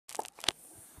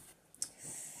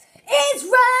It's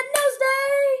Red Nose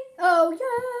Day! Oh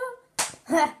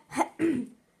yeah!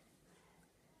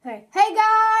 Hey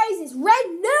guys, it's Red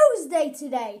Nose Day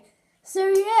today.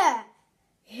 So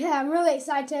yeah, I'm really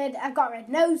excited. I've got Red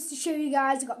Nose to show you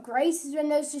guys. I've got Grace's Red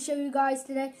Nose to show you guys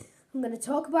today. I'm going to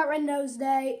talk about Red Nose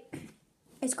Day.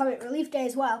 It's Comic Relief Day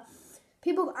as well.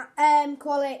 People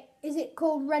call it, is it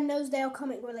called Red Nose Day or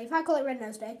Comic Relief? I call it Red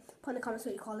Nose Day. Put in the comments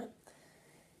what you call it.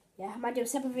 Yeah, I might do a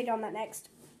separate video on that next.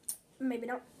 Maybe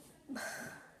not.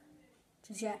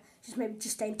 Just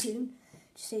stay tuned.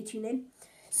 Just stay tuned in.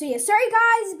 So yeah, sorry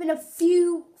guys, it's been a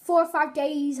few 4 or 5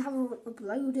 days I haven't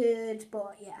uploaded,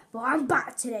 but I'm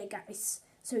back today guys.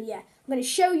 So yeah, I'm going to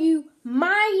show you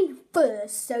mine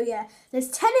first. So yeah, there's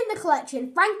 10 in the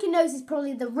collection. Franken-Nosed is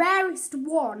probably the rarest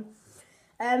one.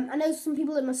 I know some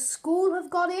people in my school have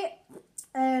got it.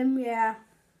 Yeah.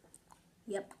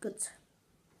 Yep, good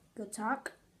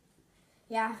talk.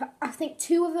 Yeah, I think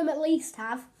 2 of them at least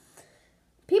have.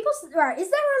 Right,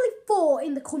 is there only 4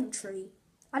 in the country?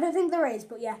 I don't think there is,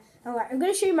 but yeah. Alright, I'm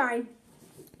going to show you mine.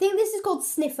 I think this is called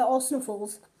Sniffer or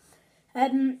Snuffles.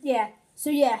 Yeah. So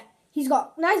yeah, he's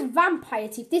got nice vampire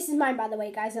teeth. This is mine, by the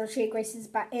way, guys. I'll show you Grace's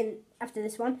back in after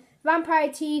this one. Vampire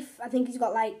teeth. I think he's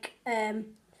got like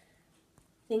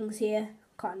things here.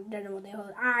 Don't know what they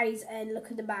are. Eyes, and look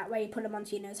at the back where you put them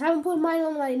onto your nose. I haven't put mine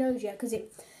on my nose yet because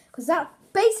that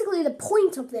basically the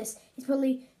point of this is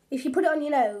probably if you put it on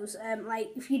your nose. Like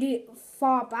if you do it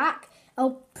far back,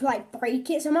 I'll like break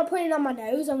it. So I'm not putting it on my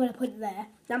nose. I'm gonna put it there.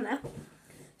 Down there.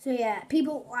 So yeah,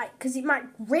 people like because it might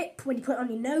rip when you put it on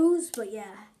your nose. But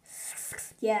yeah.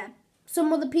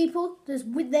 Some other people, the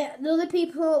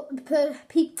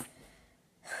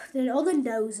other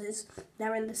noses that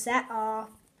are in the set are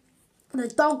the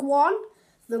dog one,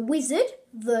 the wizard,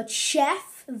 the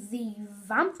chef, the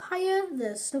vampire,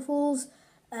 the Snuffles,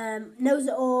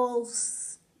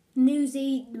 Nose-It-Alls,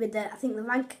 Newsy with the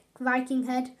Viking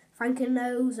head,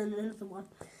 Franken-Nosed, and another one.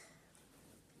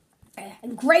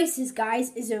 And Grace's,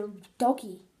 guys, is a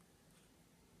doggy.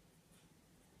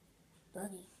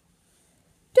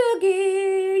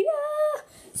 Doggy, yeah.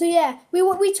 So yeah,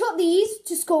 we took these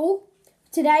to school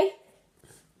today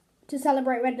to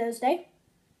celebrate Red Nose Day.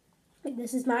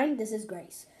 This is mine. This is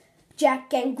Grace.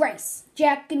 Jack and Grace.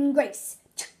 Jack and Grace.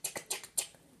 Jack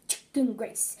and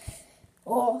Grace.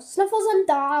 Oh, Snuffles and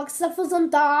Dog. Snuffles and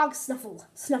Dog. Snuffles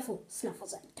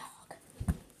and Dog.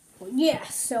 Well, yeah.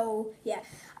 So yeah.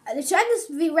 The China's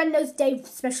Red Nose Day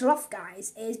special off,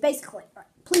 guys, is basically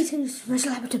please can you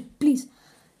special habitat, please.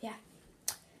 Yeah.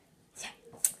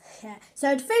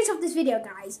 So to finish off this video,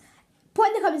 guys, put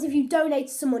in the comments if you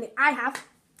donated some money. I have.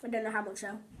 I don't know how much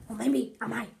though. Or maybe I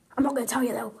might. I'm not going to tell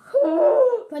you though.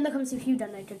 Put in the comments if you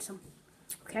donated some.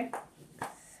 Okay.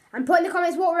 And put in the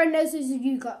comments what Red Noses have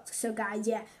you got. So guys,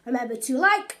 yeah, remember to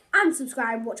like and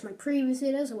subscribe. Watch my previous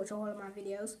videos and watch all of my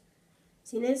videos.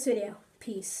 See you in this video.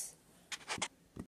 Peace.